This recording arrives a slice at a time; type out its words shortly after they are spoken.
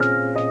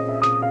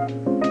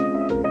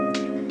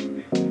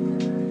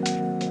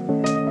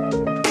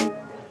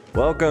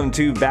Welcome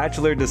to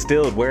Bachelor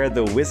Distilled, where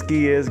the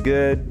whiskey is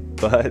good,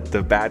 but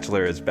the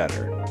bachelor is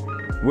better.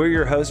 We're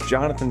your hosts,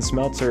 Jonathan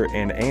Smeltzer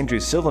and Andrew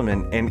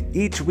Silverman, and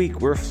each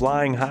week we're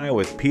flying high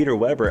with Peter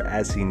Weber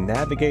as he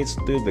navigates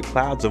through the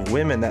clouds of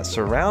women that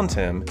surround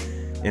him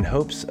in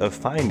hopes of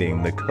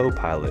finding the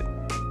co-pilot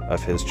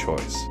of his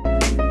choice.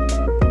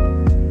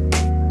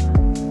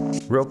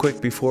 Real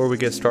quick before we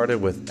get started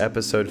with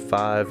episode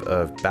 5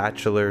 of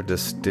Bachelor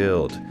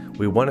Distilled,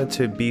 we wanted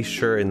to be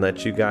sure and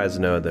let you guys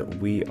know that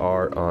we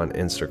are on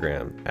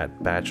Instagram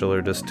at Bachelor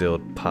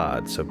Distilled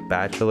Pod. So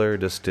Bachelor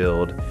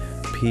Distilled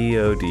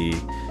POD.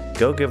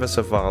 Go give us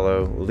a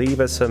follow,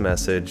 leave us a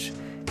message,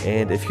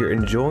 and if you're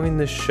enjoying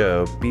the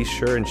show, be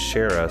sure and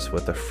share us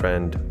with a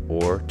friend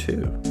or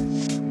two.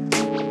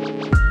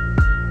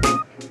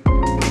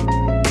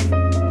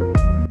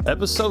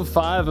 Episode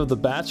 5 of The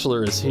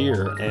Bachelor is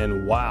here,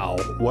 and wow,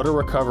 what a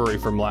recovery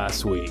from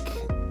last week.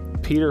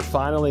 Peter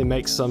finally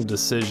makes some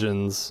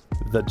decisions.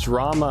 The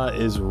drama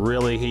is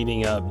really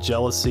heating up.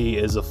 Jealousy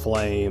is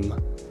aflame.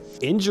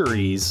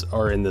 Injuries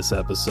are in this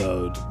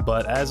episode,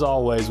 but as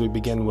always, we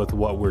begin with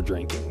what we're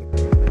drinking.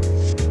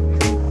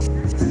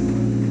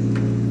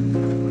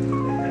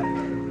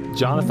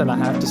 Jonathan, I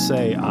have to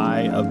say,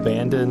 I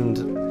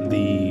abandoned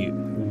the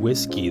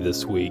whiskey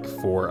this week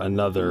for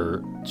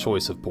another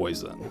choice of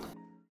poison.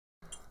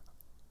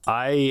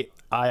 I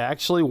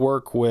actually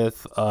work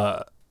with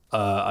a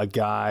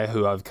guy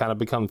who I've kind of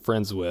become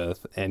friends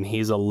with, and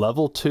he's a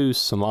level 2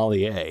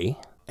 sommelier,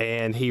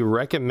 and he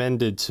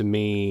recommended to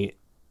me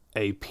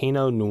a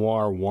Pinot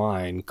Noir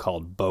wine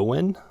called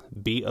Bowen,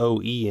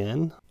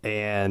 Boen,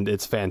 and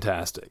it's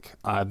fantastic.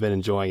 I've been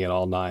enjoying it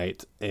all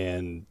night,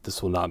 and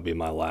this will not be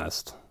my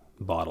last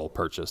bottle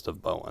purchased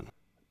of Bowen.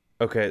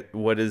 Okay,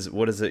 what is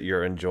it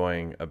you're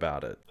enjoying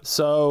about it?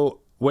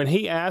 So when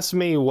he asked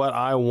me what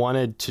I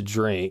wanted to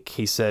drink,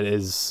 he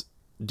said,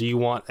 do you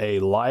want a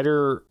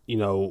lighter,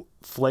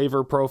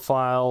 flavor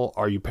profile?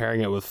 Are you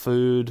pairing it with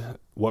food?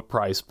 What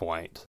price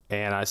point?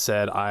 And I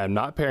said, I am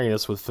not pairing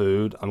this with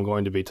food. I'm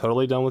going to be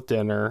totally done with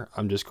dinner.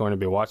 I'm just going to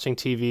be watching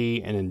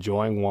TV and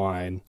enjoying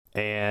wine.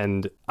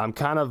 And I'm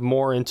kind of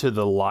more into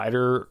the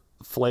lighter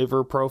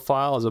flavor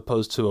profile as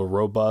opposed to a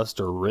robust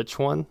or rich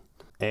one.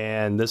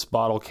 And this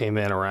bottle came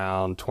in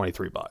around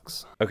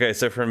 $23. Okay,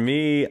 so for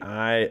me,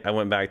 I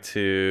went back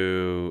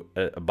to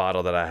a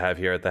bottle that I have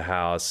here at the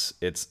house.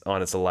 It's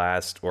on its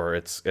last, or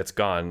it's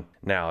gone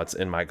now. It's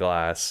in my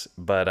glass.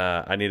 But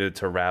I needed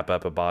to wrap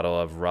up a bottle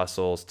of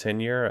Russell's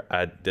 10-year.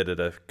 I did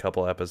it a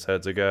couple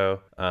episodes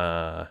ago.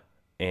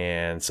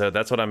 And so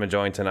that's what I'm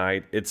enjoying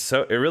tonight. It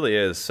really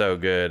is so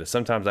good.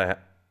 Sometimes with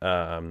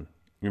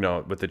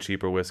the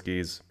cheaper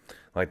whiskeys,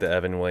 like the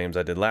Evan Williams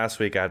I did last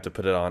week, I have to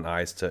put it on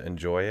ice to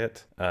enjoy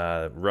it.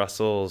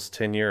 Russell's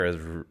 10-year is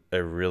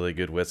a really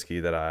good whiskey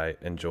that I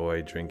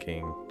enjoy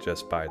drinking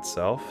just by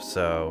itself.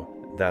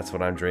 So that's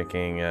what I'm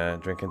drinking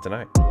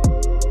tonight.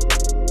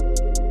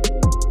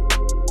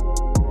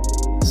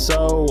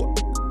 So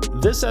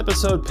this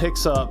episode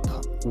picks up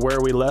where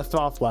we left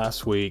off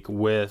last week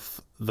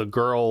with the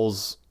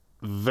girls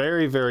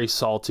very, very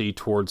salty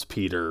towards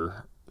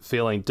Peter,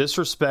 feeling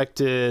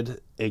disrespected,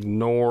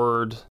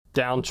 ignored,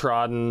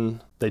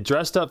 downtrodden. They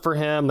dressed up for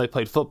him, they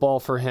played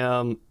football for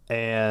him,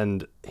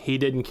 and he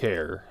didn't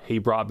care. He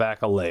brought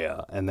back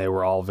Alea, and they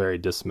were all very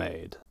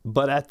dismayed.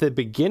 But at the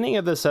beginning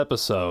of this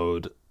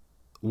episode,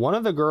 one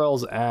of the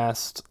girls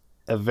asked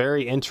a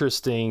very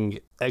interesting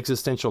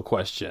existential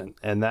question,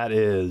 and that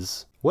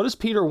is, what does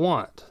Peter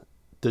want?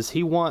 Does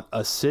he want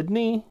a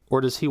Sydney,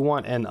 or does he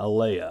want an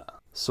Alea?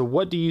 So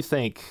what do you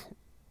think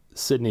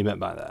Sydney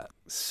meant by that?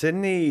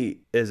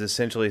 Sydney is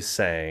essentially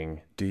saying,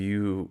 do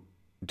you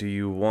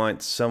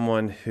want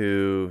someone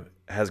who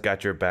has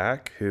got your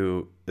back,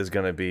 who is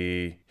going to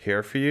be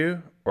here for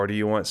you? Or do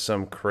you want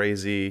some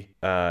crazy,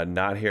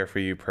 not here for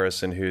you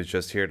person who's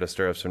just here to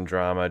stir up some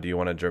drama? Do you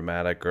want a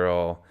dramatic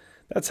girl?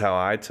 That's how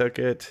I took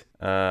it.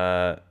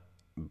 I'm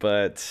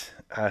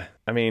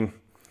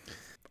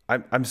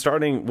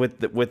starting with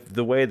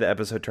the way the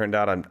episode turned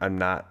out. I'm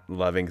not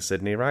loving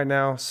Sydney right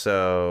now.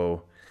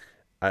 So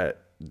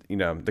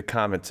the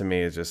comment to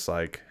me is just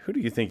like, who do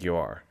you think you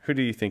are? Who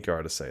do you think you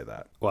are to say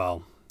that?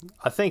 Well,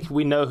 I think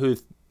we know who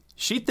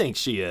she thinks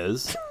she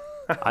is.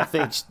 I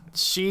think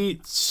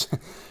she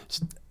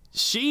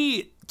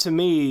to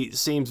me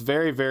seems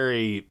very,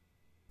 very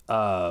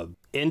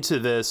into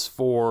this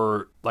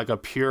for like a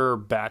pure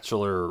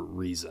bachelor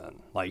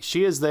reason. Like,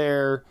 she is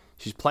there,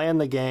 she's playing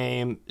the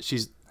game,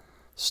 she's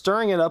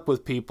stirring it up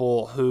with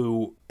people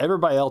who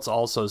everybody else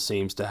also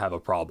seems to have a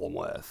problem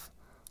with.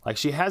 Like,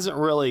 she hasn't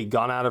really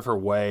gone out of her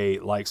way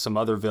like some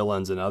other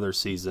villains in other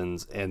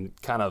seasons and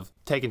kind of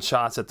taken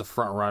shots at the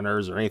front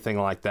runners or anything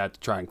like that to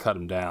try and cut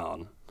them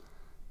down.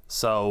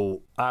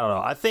 So, I don't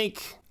know. I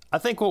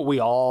think what we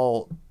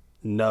all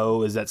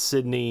know is that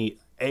Sydney,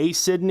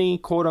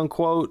 quote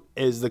unquote,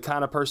 is the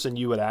kind of person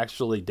you would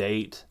actually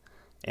date.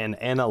 And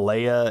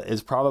Alea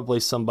is probably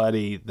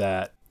somebody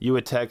that you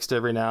would text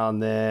every now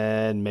and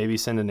then, maybe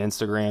send an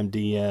Instagram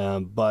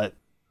DM, but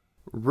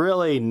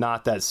really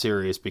not that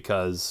serious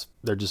because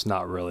they're just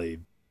not really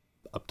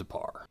up to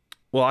par.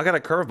 Well, I got a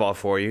curveball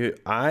for you.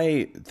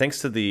 Thanks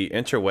to the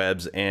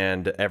interwebs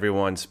and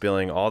everyone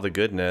spilling all the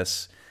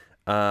goodness,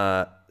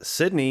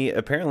 Sydney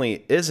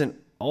apparently isn't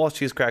all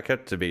she's cracked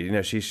up to be. You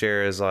know, she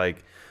shares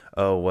like,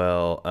 oh,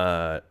 well,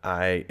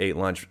 I ate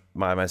lunch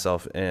by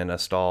myself in a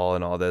stall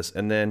and all this.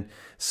 And then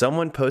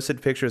someone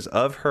posted pictures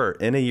of her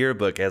in a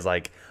yearbook as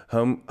like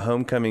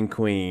homecoming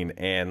queen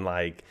and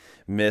like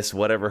miss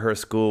whatever her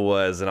school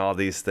was and all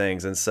these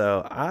things. And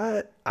so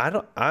I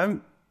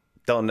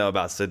don't know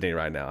about Sydney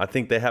right now. I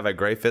think they have a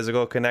great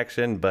physical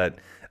connection, but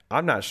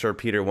I'm not sure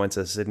Peter wants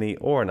a Sydney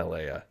or an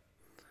Alea.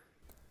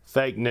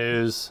 Fake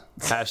news.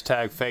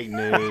 Hashtag fake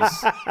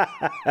news.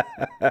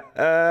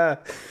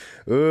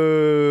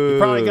 Ooh. You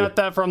probably got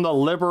that from the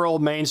liberal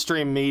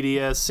mainstream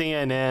media,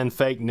 CNN,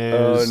 fake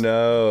news. Oh,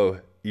 no.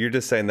 You're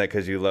just saying that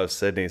because you love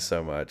Sydney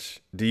so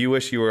much. Do you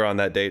wish you were on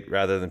that date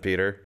rather than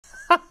Peter?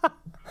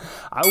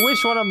 I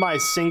wish one of my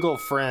single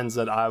friends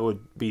that I would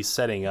be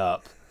setting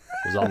up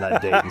was on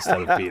that date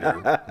instead of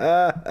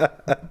Peter.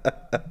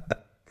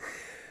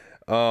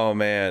 Oh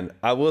man,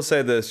 I will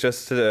say this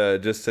just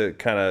to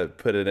kind of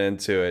put it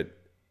into it.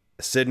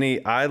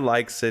 Sydney, I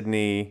like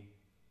Sydney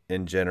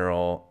in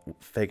general,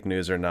 fake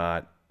news or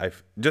not.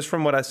 Just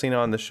from what I've seen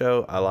on the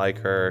show, I like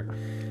her.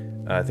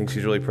 I think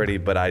she's really pretty,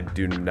 but I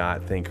do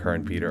not think her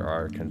and Peter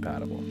are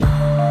compatible.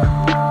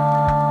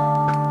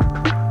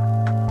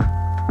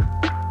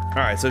 All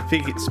right, so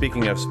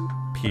speaking of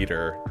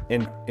Peter,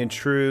 in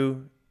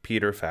true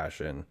Peter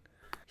fashion,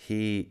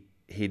 he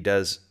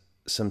does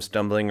some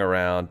stumbling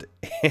around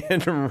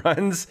and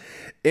runs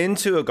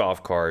into a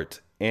golf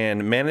cart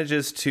and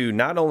manages to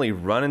not only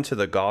run into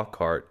the golf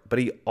cart, but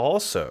he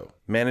also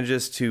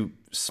manages to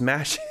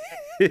smash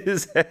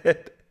his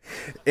head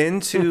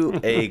into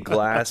a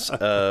glass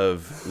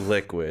of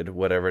liquid,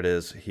 whatever it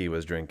is he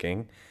was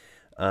drinking,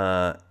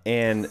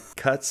 and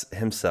cuts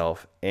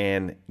himself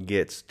and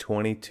gets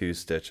 22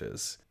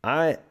 stitches.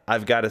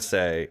 I've got to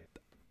say,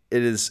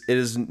 it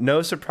is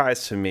no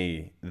surprise to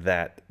me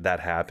that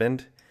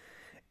happened.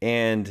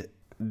 And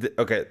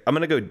okay, I'm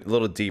going to go a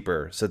little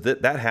deeper. So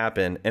that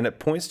happened, and it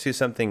points to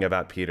something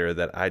about Peter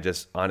that I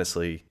just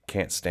honestly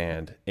can't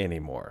stand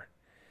anymore.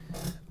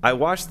 I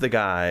watched the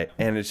guy,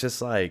 and it's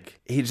just like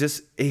he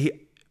just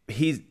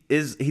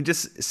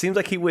seems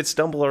like he would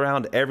stumble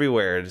around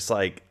everywhere. Just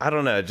like, I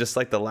don't know, just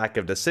like the lack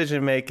of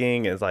decision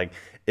making. It's like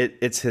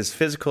it's his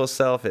physical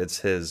self, it's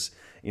his,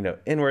 you know,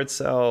 inward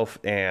self,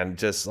 and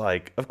just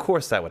like, of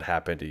course that would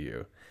happen to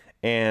you.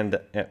 And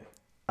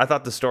I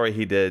thought the story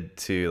he did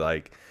to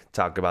like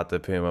talk about the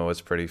puma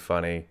was pretty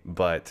funny,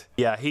 but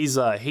yeah, he's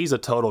a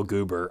total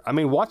goober. I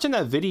mean, watching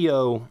that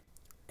video,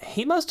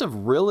 he must have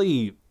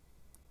really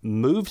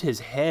moved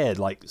his head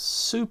like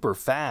super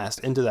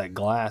fast into that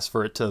glass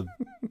for it to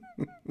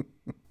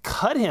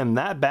cut him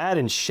that bad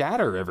and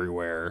shatter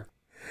everywhere.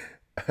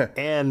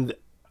 And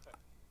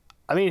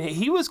I mean,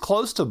 he was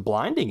close to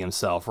blinding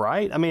himself,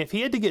 right? I mean, if he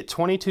had to get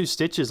 22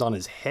 stitches on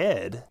his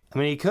head, I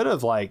mean, he could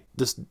have like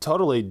just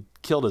totally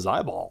killed his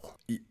eyeball.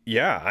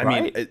 Yeah, I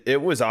mean,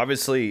 it was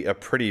obviously a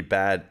pretty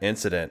bad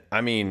incident.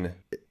 I mean,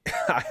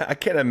 I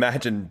can't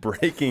imagine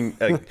breaking.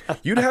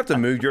 You'd have to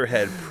move your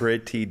head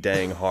pretty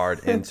dang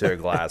hard into a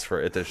glass for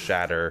it to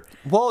shatter.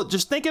 Well,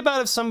 just think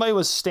about if somebody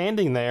was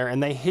standing there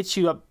and they hit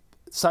you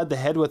upside the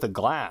head with a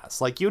glass.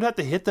 Like, you'd have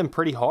to hit them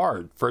pretty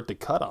hard for it to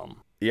cut them.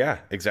 Yeah,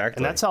 exactly.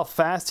 And that's how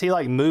fast he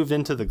like moved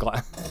into the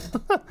glass.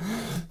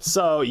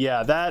 So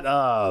yeah,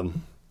 that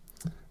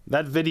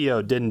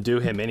video didn't do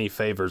him any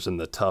favors in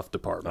the tough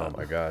department. Oh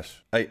my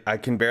gosh. I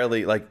can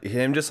barely, like,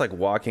 him just like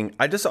walking.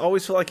 I just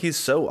always feel like he's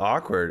so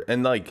awkward,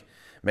 and like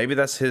maybe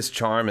that's his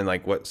charm and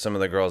like what some of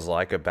the girls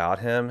like about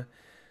him.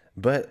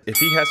 But if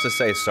he has to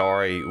say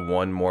sorry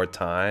one more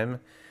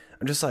time,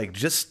 I'm just like,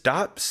 just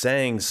stop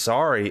saying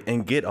sorry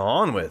and get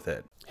on with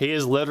it. He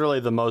is literally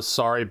the most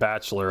sorry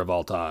bachelor of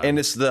all time. And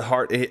it's the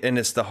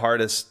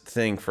hardest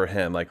thing for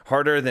him, like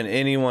harder than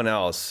anyone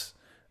else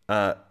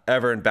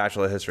ever in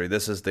Bachelor history.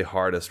 This is the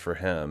hardest for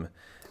him,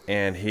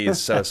 and he's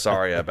so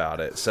sorry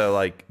about it. So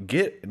like,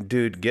 get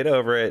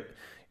over it.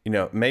 You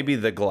know, maybe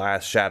the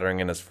glass shattering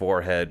in his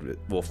forehead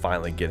will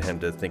finally get him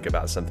to think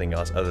about something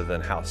else other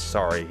than how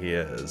sorry he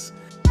is.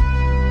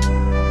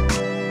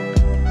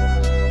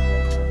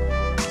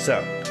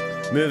 So,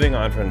 moving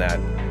on from that,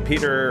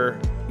 Peter,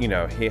 you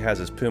know, he has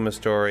his puma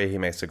story. He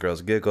makes the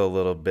girls giggle a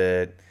little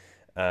bit.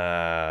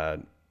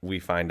 We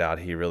find out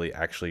he really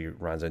actually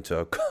runs into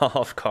a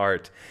golf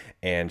cart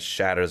and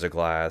shatters a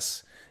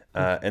glass.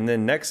 And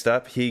then next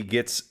up, he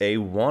gets a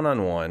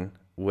one-on-one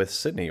with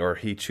Sydney, or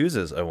he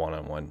chooses a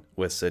one-on-one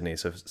with Sydney.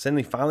 So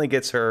Sydney finally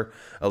gets her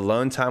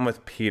alone time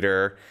with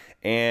Peter.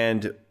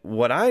 And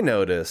what I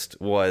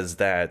noticed was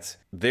that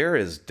there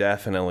is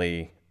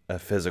definitely a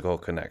physical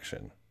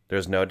connection.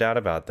 There's no doubt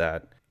about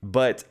that.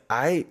 But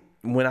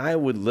when I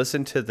would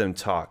listen to them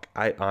talk,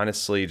 I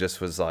honestly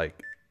just was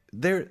like,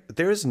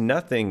 there's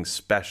nothing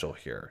special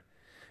here.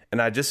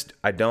 And I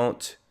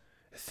don't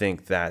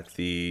think that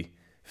the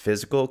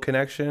physical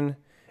connection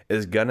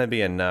is going to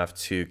be enough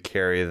to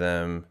carry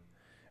them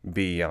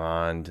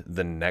beyond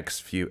the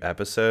next few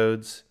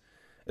episodes.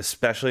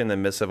 especially in the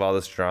midst of all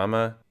this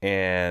drama.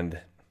 And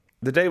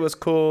the date was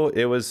cool.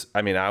 It was,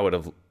 I mean,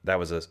 that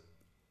was a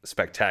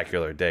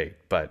spectacular date,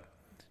 but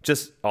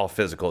just all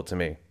physical to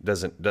me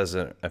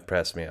doesn't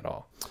impress me at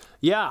all.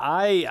 Yeah,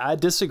 I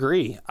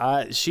disagree.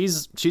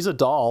 She's a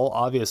doll,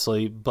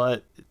 obviously,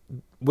 but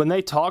when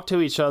they talk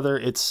to each other,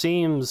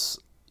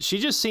 she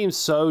just seems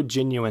so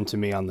genuine to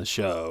me on the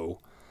show.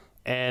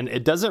 And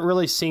it doesn't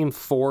really seem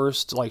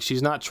forced. Like,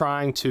 she's not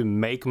trying to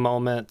make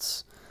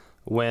moments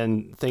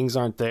when things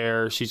aren't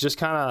there. She's just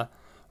kind of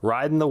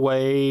riding the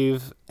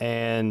wave.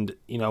 And,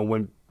 you know,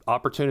 when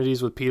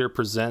opportunities with Peter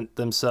present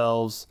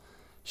themselves,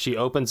 she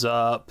opens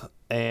up.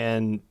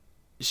 And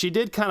she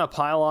did kind of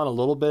pile on a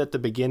little bit at the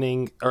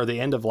beginning or the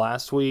end of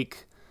last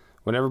week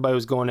when everybody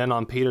was going in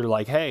on Peter,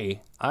 like,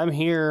 hey, I'm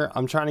here.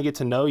 I'm trying to get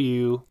to know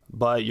you,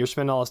 but you're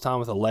spending all this time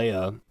with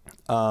Alea.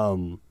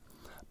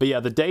 But yeah,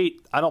 the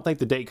date, I don't think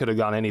the date could have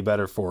gone any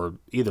better for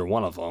either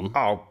one of them.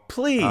 Oh,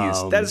 please.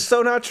 That's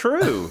so not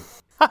true.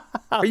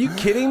 Are you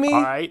kidding me?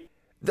 All right.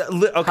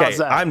 Okay,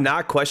 I'm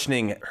not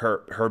questioning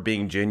her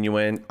being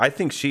genuine. I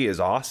think she is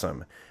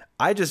awesome.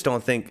 I just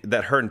don't think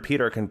that her and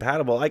Peter are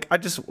compatible. Like, I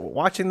just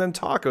watching them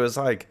talk, it was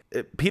like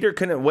Peter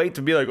couldn't wait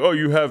to be like, "Oh,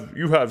 you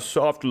have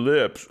soft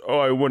lips. Oh,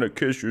 I want to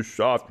kiss your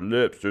soft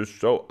lips. They're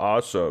so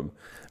awesome."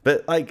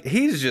 But like,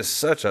 he's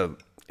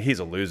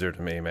a loser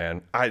to me,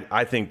 man.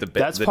 I think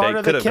that's part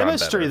of the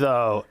chemistry,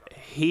 though.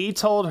 He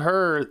told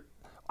her.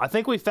 I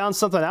think we found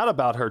something out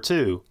about her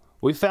too.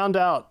 We found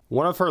out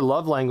one of her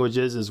love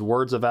languages is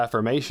words of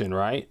affirmation,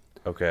 right?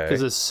 Okay.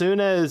 Because as soon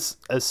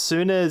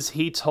as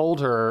he told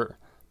her,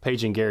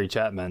 paging Gary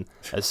Chapman,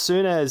 as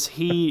soon as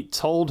he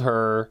told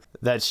her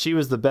that she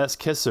was the best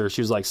kisser,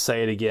 she was like,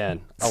 "Say it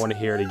again. I want to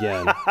hear it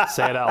again.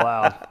 Say it out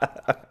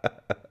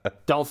loud.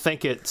 Don't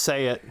think it.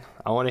 Say it.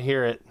 I want to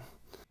hear it."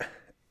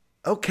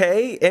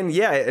 Okay, and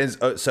yeah,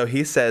 so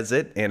he says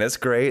it, and it's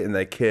great, and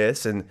they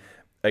kiss, and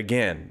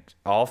again,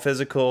 all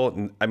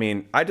physical. I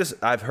mean,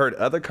 I've heard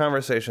other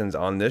conversations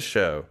on this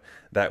show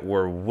that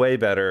were way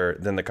better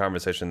than the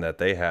conversation that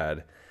they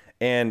had,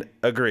 and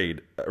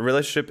agreed. A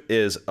relationship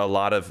is a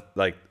lot of,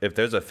 like, if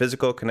there's a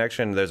physical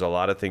connection, there's a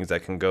lot of things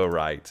that can go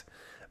right.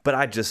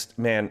 But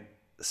man,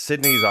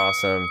 Sydney's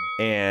awesome,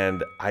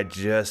 and I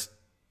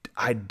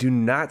do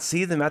not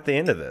see them at the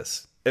end of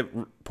this.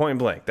 Point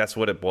blank, that's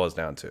what it boils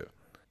down to.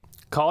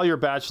 Call your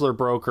Bachelor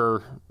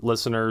broker,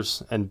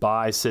 listeners, and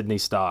buy Sydney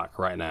stock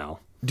right now.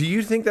 Do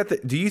you think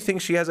do you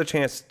think she has a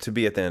chance to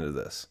be at the end of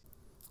this?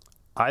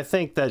 I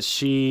think that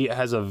she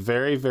has a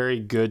very, very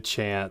good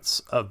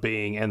chance of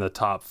being in the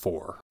top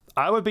 4.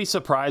 I would be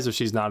surprised if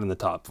she's not in the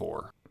top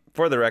 4.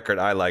 For the record,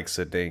 I like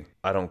Sydney.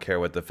 I don't care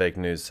what the fake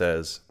news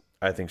says.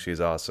 I think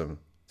she's awesome.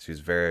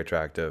 She's very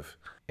attractive.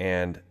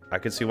 And I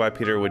could see why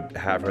Peter would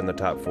have her in the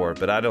top 4,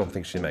 but I don't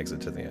think she makes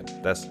it to the end.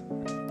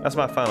 That's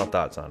my final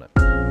thoughts on it.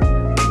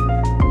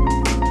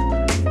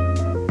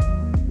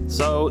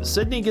 So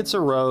Sydney gets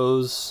a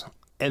rose,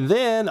 and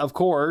then, of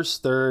course,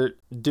 they're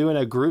doing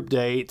a group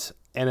date,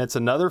 and it's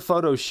another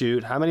photo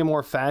shoot. How many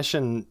more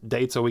fashion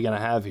dates are we going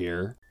to have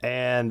here?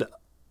 And,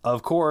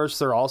 of course,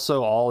 they're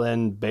also all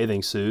in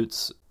bathing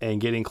suits and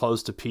getting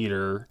close to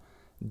Peter.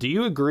 Do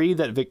you agree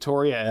that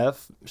Victoria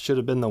F. should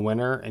have been the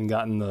winner and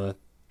gotten the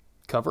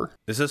cover?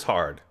 This is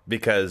hard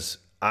because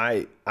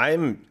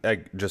I'm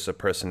just a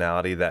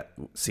personality that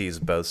sees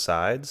both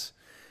sides.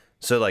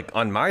 So, like,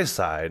 on my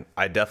side,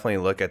 I definitely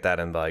look at that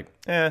and be like,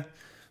 I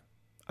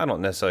don't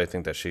necessarily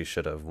think that she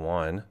should have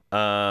won.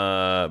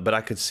 But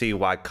I could see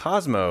why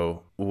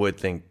Cosmo would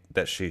think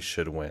that she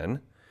should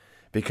win.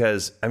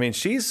 Because, I mean,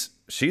 she's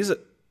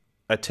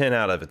a 10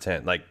 out of a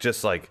 10. Like,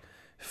 just, like,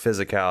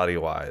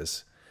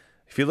 physicality-wise.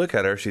 If you look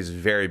at her, she's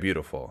very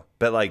beautiful.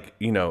 But, like,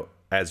 you know,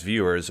 as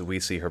viewers, we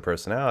see her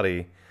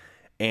personality.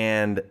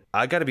 And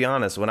I got to be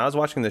honest, when I was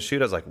watching the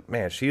shoot, I was like,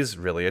 man, she's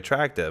really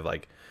attractive.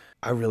 Like,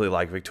 I really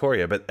like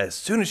Victoria, but as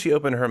soon as she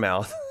opened her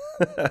mouth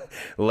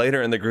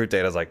later in the group date,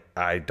 I was like,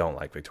 I don't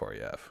like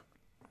Victoria F.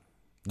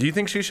 Do you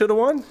think she should have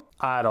won?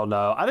 I don't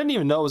know. I didn't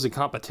even know it was a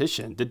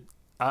competition.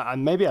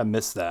 Maybe I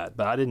missed that,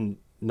 but I didn't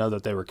know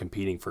that they were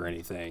competing for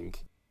anything.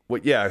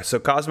 Well, yeah, so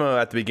Cosmo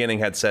at the beginning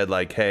had said,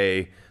 like,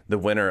 hey, the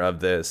winner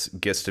of this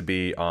gets to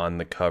be on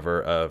the cover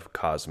of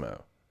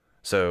Cosmo.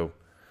 So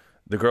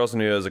the girls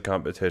knew it was a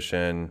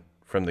competition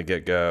from the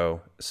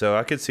get-go. So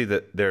I could see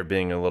that they're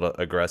being a little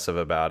aggressive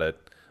about it.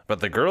 But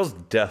the girls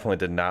definitely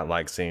did not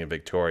like seeing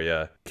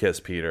Victoria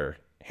kiss Peter.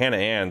 Hannah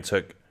Ann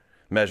took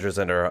measures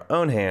into her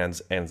own hands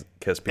and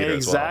kissed Peter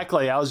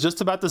Exactly. as well. I was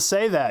just about to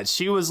say that.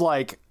 She was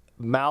like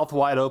mouth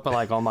wide open,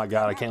 like, oh my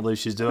God, I can't believe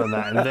she's doing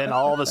that. And then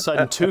all of a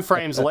sudden, 2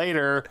 frames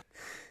later,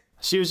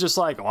 she was just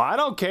like, well, I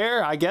don't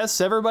care. I guess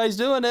everybody's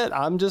doing it.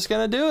 I'm just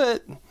going to do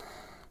it.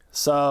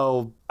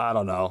 So, I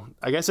don't know.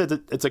 I guess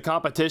it's a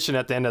competition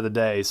at the end of the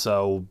day.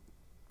 So,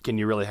 can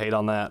you really hate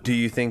on that? Do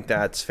you think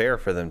that's fair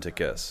for them to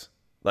kiss?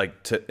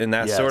 Like, in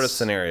that sort of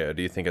scenario,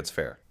 do you think it's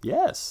fair?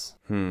 Yes.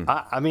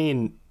 I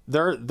mean,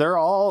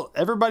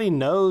 everybody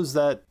knows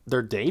that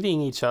they're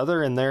dating each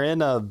other, and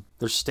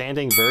they're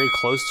standing very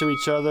close to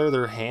each other.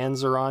 Their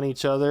hands are on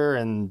each other,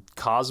 and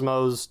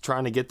Cosmo's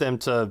trying to get them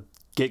to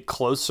get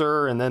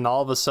closer, and then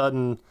all of a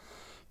sudden,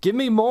 give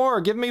me more,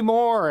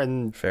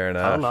 and Fair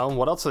enough. I don't know,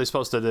 what else are they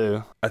supposed to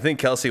do? I think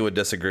Kelsey would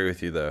disagree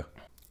with you, though.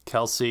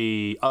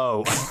 Kelsey,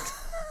 yeah.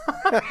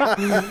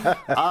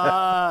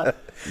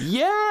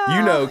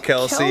 You know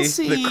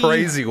Kelsey, the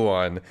crazy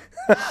one.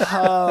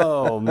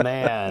 Oh,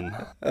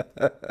 man.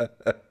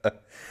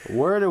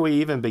 Where do we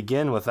even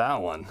begin with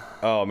that one?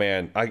 Oh,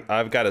 man.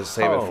 I've got to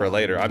save it for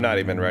later. I'm not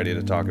even ready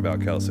to talk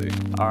about Kelsey.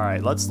 All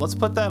right, let's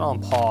put that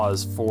on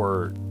pause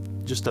for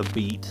just a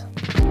beat.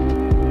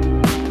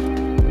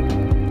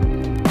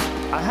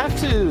 I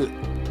have to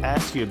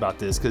ask you about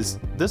this, because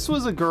this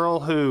was a girl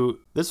who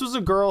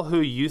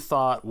you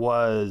thought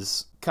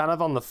was kind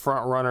of on the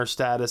front runner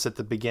status at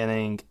the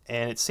beginning,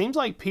 and it seems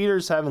like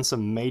Peter's having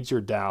some major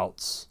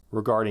doubts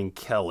regarding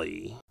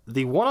Kelly.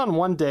 The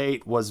one-on-one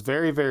date was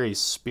very, very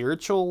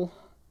spiritual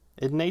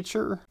in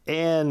nature,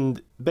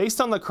 and based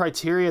on the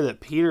criteria that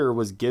Peter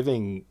was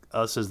giving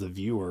us as the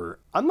viewer,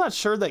 I'm not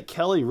sure that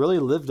Kelly really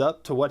lived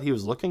up to what he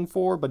was looking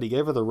for, but he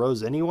gave her the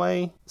rose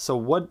anyway. So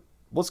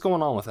what's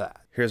going on with that?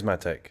 Here's my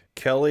take.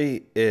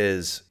 Kelly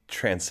is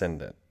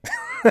transcendent.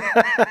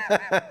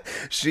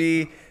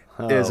 She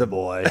is a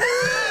boy.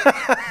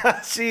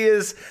 She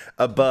is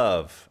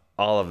above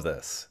all of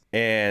this,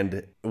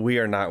 and we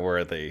are not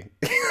worthy.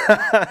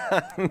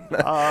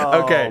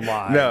 Okay.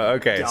 No,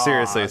 okay. Gosh.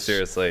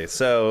 Seriously.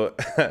 So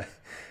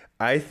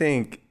I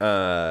think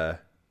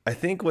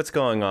what's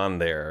going on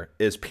there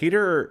is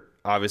Peter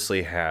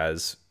obviously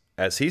has,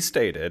 as he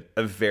stated,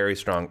 a very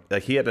strong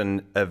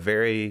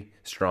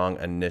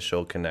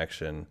initial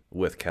connection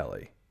with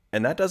Kelly.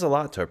 And that does a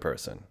lot to a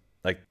person.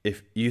 Like,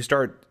 if you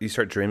start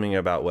dreaming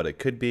about what it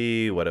could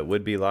be, what it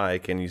would be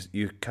like, and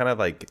you kind of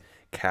like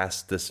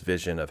cast this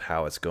vision of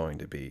how it's going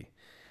to be.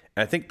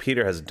 And I think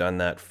Peter has done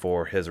that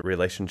for his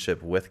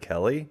relationship with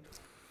Kelly,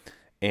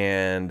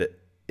 and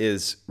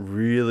is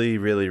really,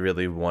 really,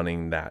 really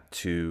wanting that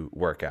to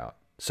work out.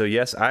 So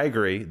yes, I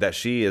agree that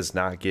she is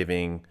not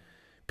giving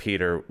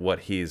Peter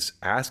what he's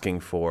asking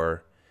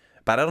for,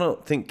 but I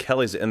don't think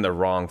Kelly's in the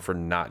wrong for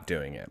not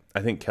doing it.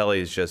 I think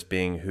Kelly's just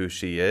being who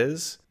she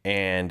is,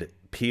 and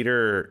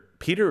Peter,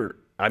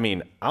 I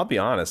mean, I'll be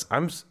honest,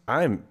 I'm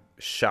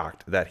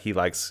shocked that he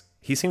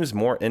seems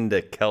more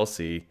into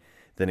Kelsey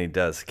than he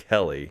does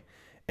Kelly,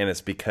 and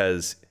it's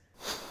because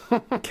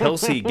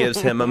Kelsey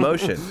gives him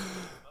emotion.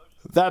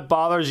 That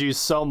bothers you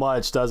so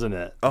much, doesn't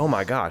it? Oh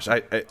my gosh,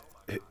 it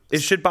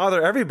should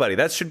bother everybody.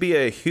 That should be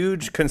a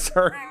huge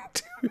concern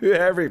to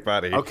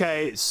everybody.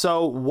 Okay,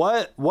 so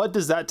what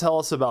does that tell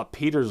us about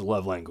Peter's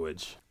love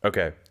language?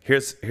 Okay,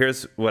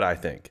 here's what I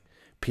think.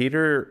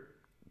 Peter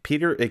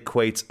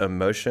equates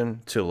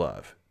emotion to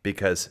love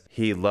because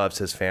he loves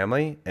his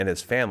family, and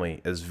his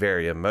family is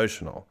very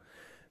emotional.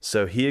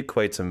 So he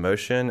equates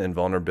emotion and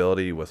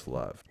vulnerability with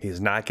love.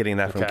 He's not getting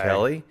that from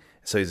Kelly,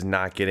 so he's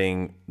not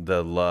getting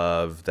the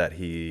love that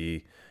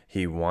he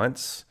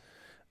wants.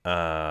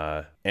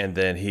 And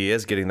then he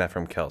is getting that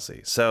from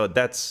Kelsey. So I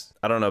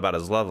don't know about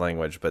his love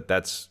language, but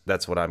that's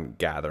what I'm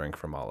gathering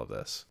from all of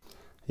this.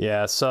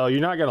 Yeah, so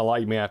you're not going to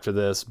like me after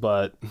this,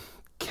 but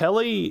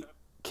Kelly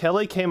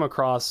came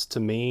across to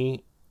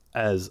me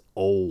as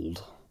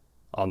old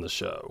on the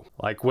show.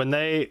 Like when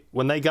they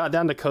got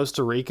down to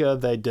Costa Rica,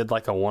 they did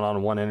like a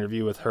one-on-one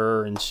interview with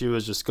her, and she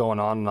was just going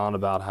on and on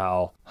about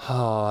how,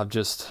 I'm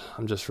just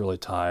really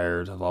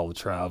tired of all the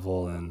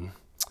travel, and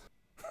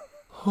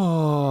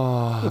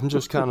I'm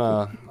just kind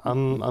of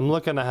I'm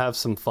looking to have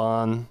some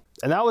fun.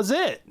 And that was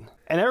it.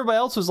 And everybody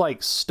else was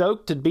like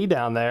stoked to be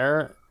down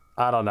there.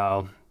 I don't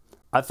know.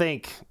 I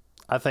think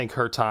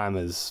her time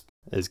is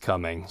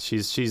coming.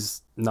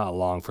 She's not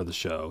long for the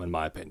show, in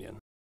my opinion.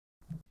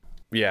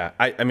 Yeah,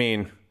 I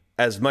mean,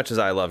 as much as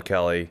I love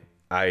Kelly,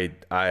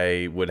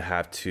 I would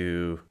have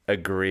to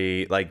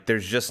agree. Like,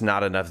 there's just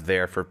not enough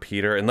there for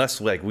Peter,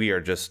 unless like we are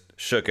just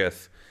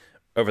shooketh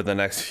over the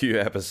next few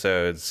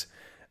episodes.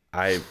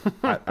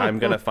 I'm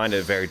gonna find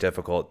it very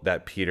difficult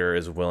that Peter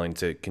is willing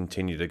to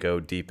continue to go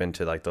deep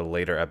into like the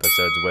later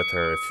episodes with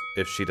her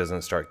if she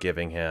doesn't start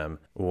giving him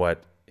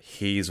what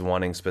he's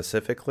wanting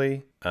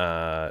specifically.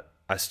 I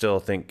still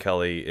think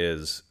Kelly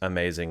is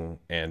amazing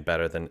and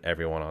better than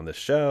everyone on the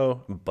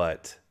show,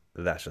 but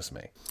that's just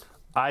me.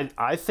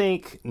 I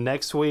think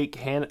next week,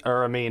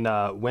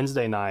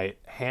 Wednesday night,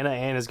 Hannah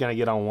Ann is going to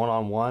get on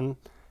one-on-one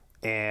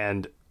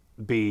and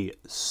be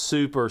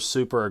super,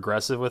 super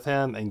aggressive with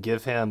him and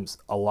give him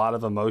a lot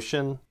of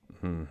emotion.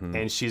 Mm-hmm.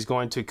 And she's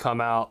going to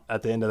come out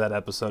at the end of that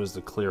episode as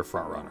the clear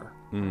front runner.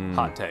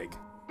 Hot take.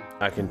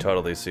 I can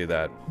totally see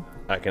that.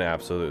 I can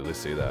absolutely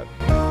see that.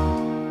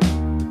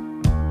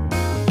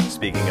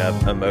 Speaking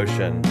of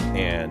emotion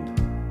and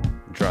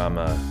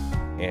drama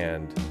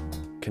and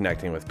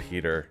connecting with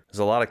Peter, there's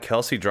a lot of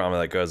Kelsey drama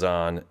that goes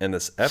on in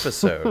this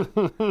episode.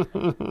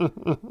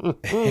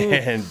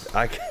 And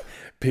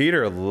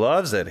Peter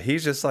loves it.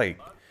 He's just like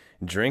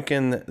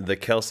drinking the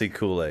Kelsey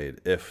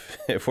Kool-Aid,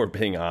 if we're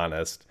being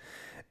honest.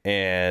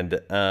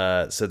 And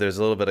so there's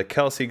a little bit of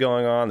Kelsey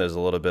going on. There's a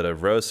little bit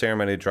of rose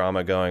ceremony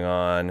drama going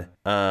on.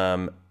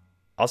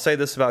 I'll say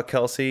this about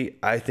Kelsey.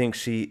 I think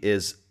she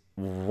is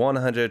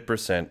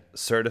 100%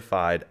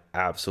 certified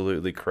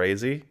absolutely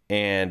crazy.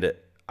 And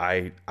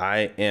I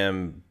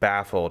am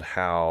baffled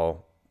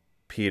how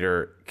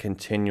Peter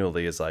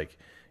continually is like,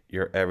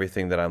 you're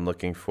everything that I'm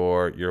looking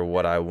for. You're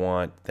what I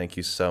want. Thank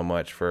you so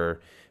much for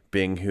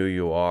being who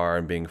you are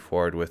and being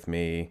forward with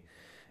me.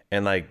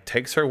 And like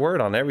takes her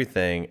word on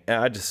everything.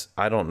 And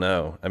I don't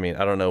know. I mean,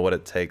 I don't know what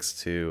it takes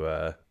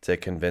to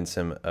convince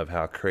him of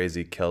how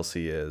crazy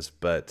Kelsey is.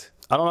 But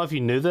I don't know if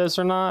you knew this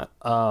or not,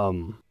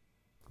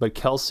 but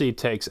Kelsey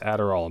takes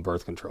Adderall and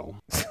birth control.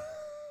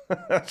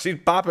 She's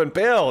popping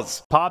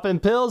pills. Popping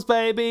pills,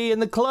 baby, in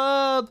the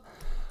club.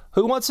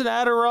 Who wants an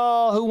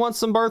Adderall? Who wants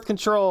some birth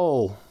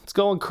control? It's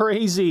going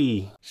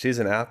crazy. She's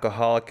an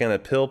alcoholic and a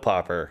pill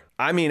popper.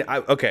 I mean,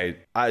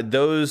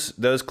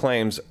 those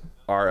claims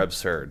are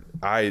absurd.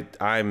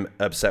 I'm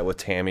upset with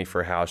Tammy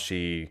for how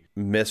she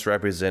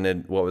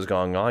misrepresented what was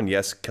going on.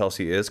 Yes,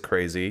 Kelsey is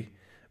crazy,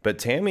 but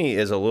Tammy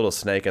is a little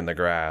snake in the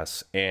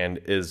grass and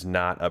is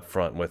not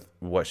upfront with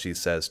what she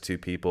says to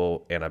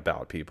people and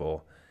about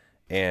people.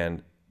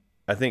 And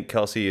I think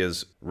Kelsey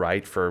is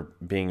right for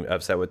being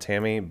upset with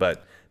Tammy,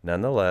 but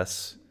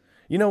nonetheless,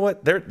 you know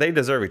what? They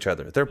deserve each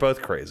other. They're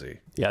both crazy.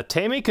 Yeah,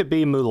 Tammy could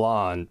be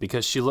Mulan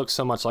because she looks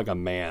so much like a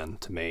man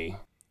to me.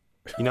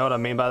 You know what I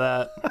mean by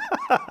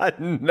that?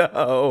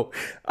 No.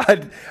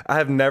 I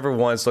have never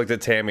once looked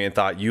at Tammy and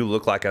thought, you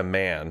look like a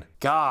man.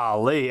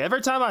 Golly.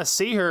 Every time I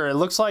see her, it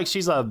looks like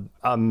she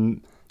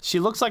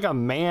looks like a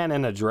man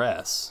in a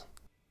dress.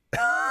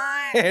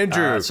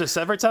 Andrew. It's just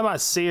every time I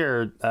see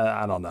her,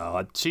 I don't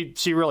know.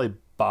 She really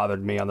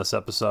bothered me on this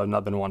episode, and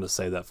I've been wanting to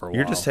say that for a while.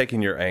 You're just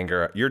taking your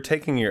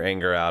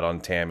anger out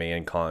on Tammy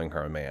and calling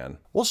her a man.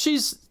 Well,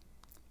 she's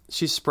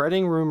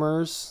spreading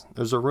rumors.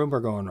 There's a rumor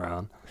going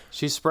around.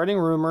 She's spreading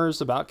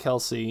rumors about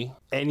Kelsey.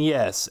 And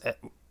yes,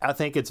 I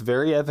think it's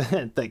very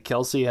evident that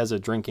Kelsey has a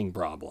drinking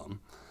problem.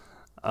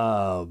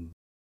 And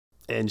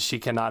she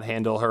cannot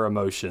handle her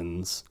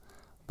emotions.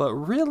 But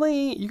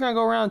really, you're going to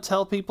go around and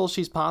tell people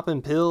she's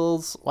popping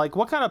pills? Like,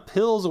 what kind of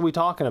pills are we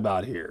talking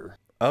about here?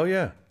 Oh,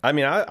 yeah. I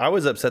mean, I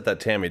was upset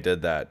that Tammy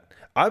did that.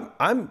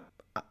 I'm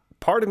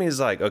part of me is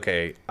like,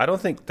 okay, I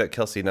don't think that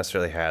Kelsey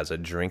necessarily has a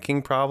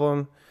drinking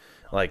problem.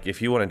 Like, if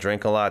you want to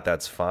drink a lot,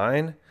 that's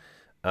fine.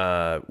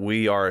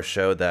 We are a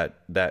show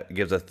that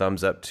gives a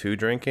thumbs up to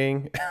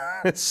drinking.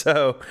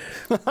 So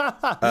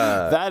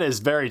that is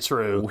very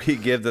true. We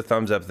give the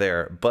thumbs up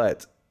there,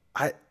 but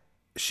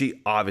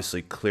she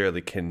obviously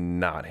clearly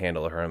cannot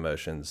handle her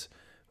emotions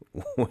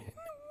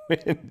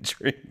when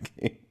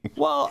drinking.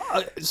 Well,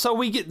 so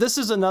we get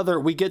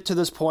to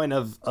this point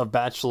of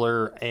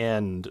Bachelor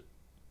and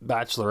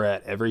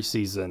Bachelorette every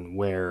season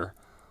where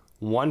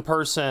one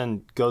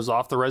person goes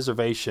off the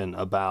reservation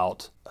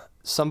about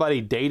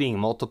somebody dating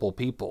multiple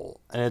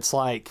people, and it's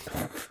like,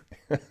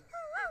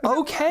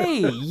 okay,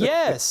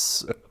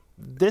 yes,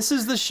 this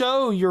is the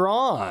show you're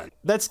on.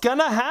 That's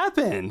gonna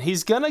happen.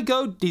 He's gonna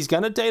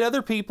date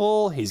other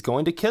people, he's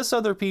going to kiss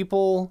other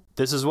people.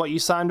 This is what you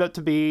signed up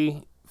to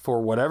be.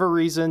 For whatever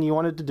reason you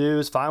wanted to do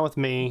is fine with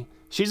me.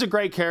 She's a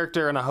great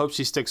character, and I hope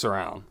she sticks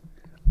around.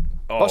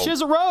 Oh, she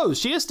has a rose.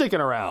 She is sticking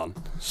around.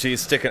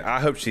 She's sticking. I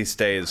hope she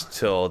stays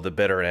till the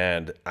bitter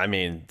end. I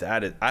mean,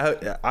 that is.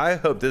 I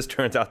hope this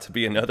turns out to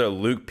be another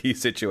Luke P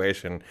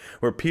situation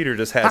where Peter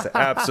just has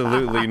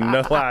absolutely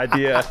no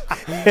idea.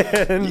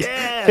 And,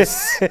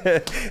 yes.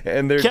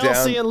 And they're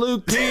Kelsey down, and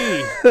Luke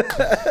P.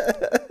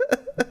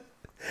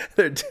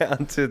 They're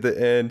down to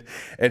the end,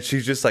 and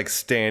she's just like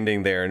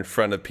standing there in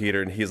front of Peter,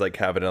 and he's like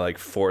having to like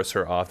force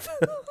her off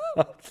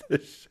the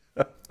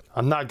show.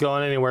 I'm not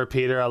going anywhere,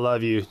 Peter. I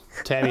love you.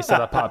 Tammy said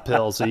I pop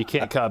pills, so you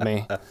can't cut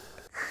me.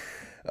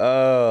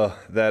 Oh,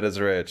 that is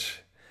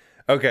rich.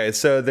 Okay,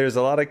 so there's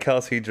a lot of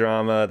Kelsey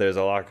drama. There's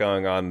a lot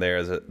going on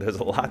there. There's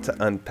a lot to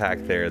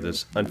unpack there.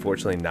 There's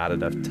unfortunately not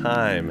enough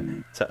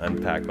time to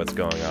unpack what's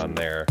going on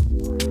there.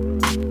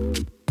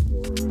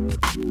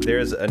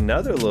 There's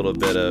another little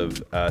bit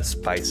of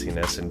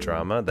spiciness and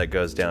drama that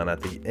goes down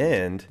at the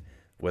end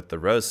with the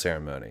rose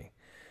ceremony.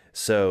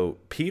 So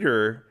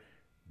Peter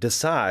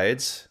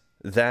decides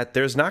that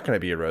there's not going to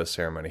be a rose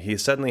ceremony. He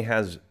suddenly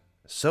has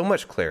so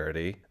much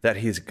clarity that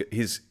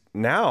he's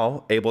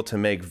now able to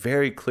make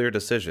very clear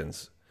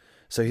decisions.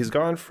 So he's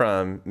gone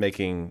from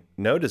making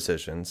no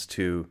decisions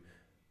to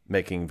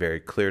making very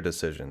clear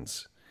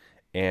decisions.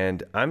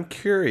 And I'm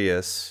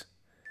curious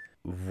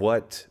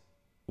what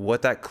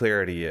that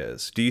clarity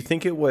is. Do you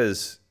think it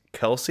was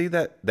Kelsey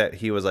that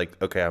he was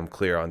like, okay, I'm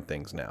clear on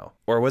things now?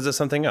 Or was it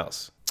something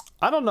else?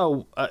 I don't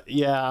know.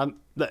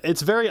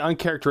 It's very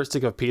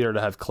uncharacteristic of Peter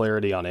to have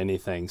clarity on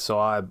anything. So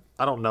I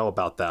don't know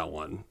about that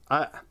one.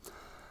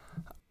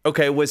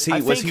 Okay, was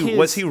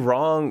he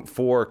wrong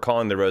for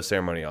calling the rose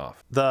ceremony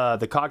off?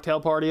 The cocktail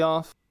party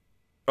off?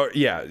 Or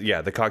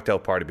yeah, the cocktail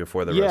party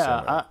before the rose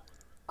ceremony.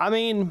 I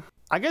mean,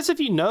 I guess if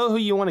you know who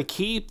you want to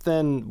keep,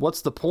 then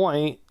what's the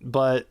point?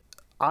 But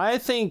I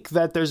think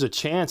that there's a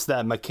chance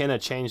that McKenna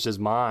changed his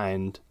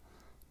mind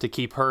to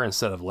keep her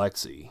instead of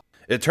Lexi.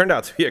 It turned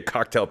out to be a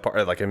cocktail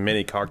party, like a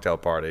mini cocktail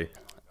party.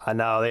 I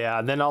know, yeah.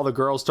 And then all the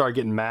girls started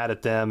getting mad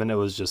at them, and it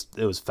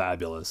was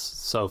fabulous.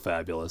 So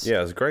fabulous. Yeah,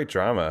 it was great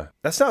drama.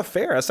 That's not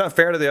fair. That's not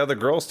fair to the other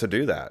girls to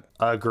do that.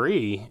 I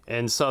agree.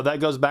 And so that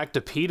goes back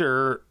to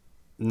Peter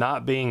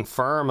not being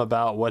firm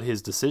about what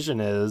his decision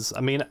is.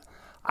 I mean,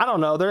 I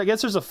don't know. I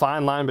guess there's a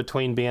fine line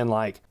between being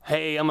like,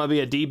 hey, I'm going to be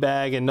a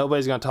D-bag and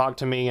nobody's going to talk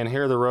to me and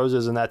here are the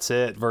roses and that's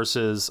it,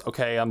 versus,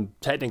 okay, I'm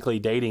technically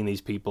dating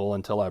these people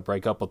until I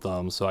break up with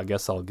them, so I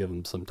guess I'll give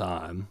them some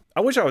time.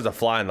 I wish I was a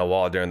fly in the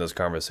wall during those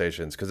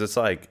conversations, because it's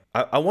like,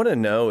 I want to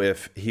know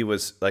if he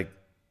was like,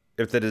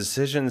 if the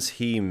decisions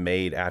he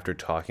made after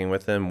talking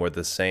with them were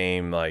the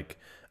same, like,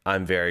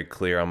 I'm very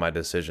clear on my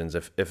decisions,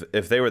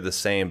 if they were the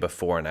same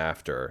before and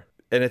after.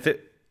 And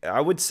I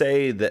would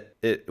say that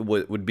it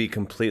would be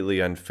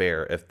completely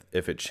unfair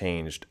if it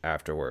changed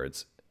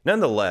afterwards.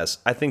 Nonetheless,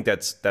 I think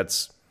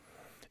that's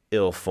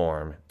ill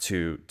form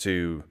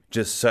to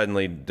just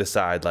suddenly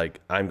decide, like,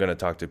 I'm going to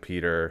talk to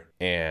Peter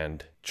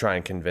and try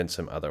and convince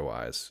him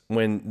otherwise,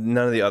 when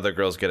none of the other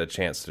girls get a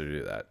chance to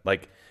do that.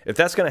 Like, if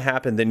that's going to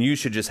happen, then you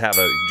should just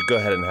go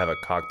ahead and have a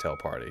cocktail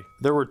party.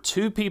 There were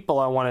two people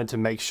I wanted to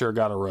make sure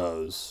got a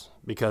rose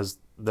because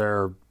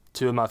they're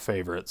two of my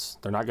favorites.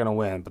 They're not going to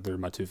win, but they're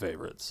my two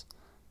favorites.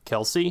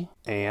 Kelsey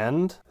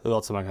and who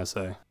else am I going to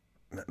say?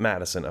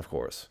 Madison, of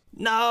course.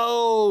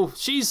 No,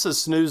 she's a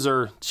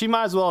snoozer. She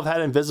might as well have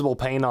had invisible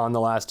paint on the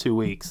last 2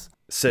 weeks.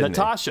 Sydney.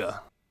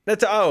 Natasha.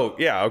 Oh,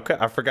 yeah, okay.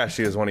 I forgot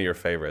she was one of your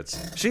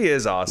favorites. She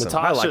is awesome.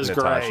 Natasha's I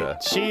like Natasha.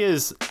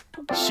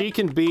 Great. She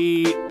can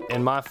be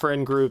in my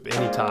friend group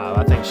anytime.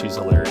 I think she's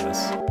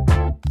hilarious.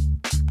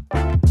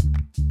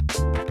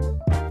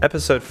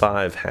 Episode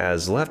 5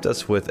 has left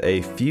us with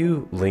a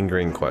few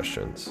lingering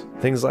questions.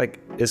 Things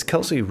like, is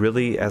Kelsey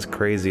really as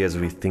crazy as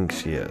we think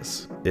she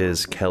is?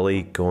 Is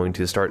Kelly going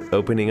to start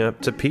opening up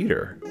to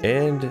Peter?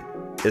 And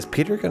is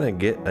Peter going to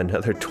get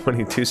another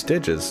 22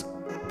 stitches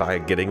by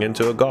getting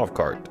into a golf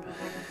cart?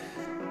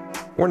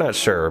 We're not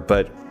sure,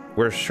 but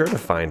we're sure to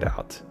find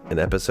out in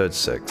episode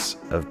 6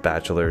 of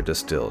Bachelor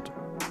Distilled,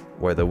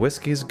 where the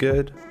whiskey's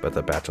good, but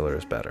the Bachelor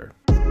is better.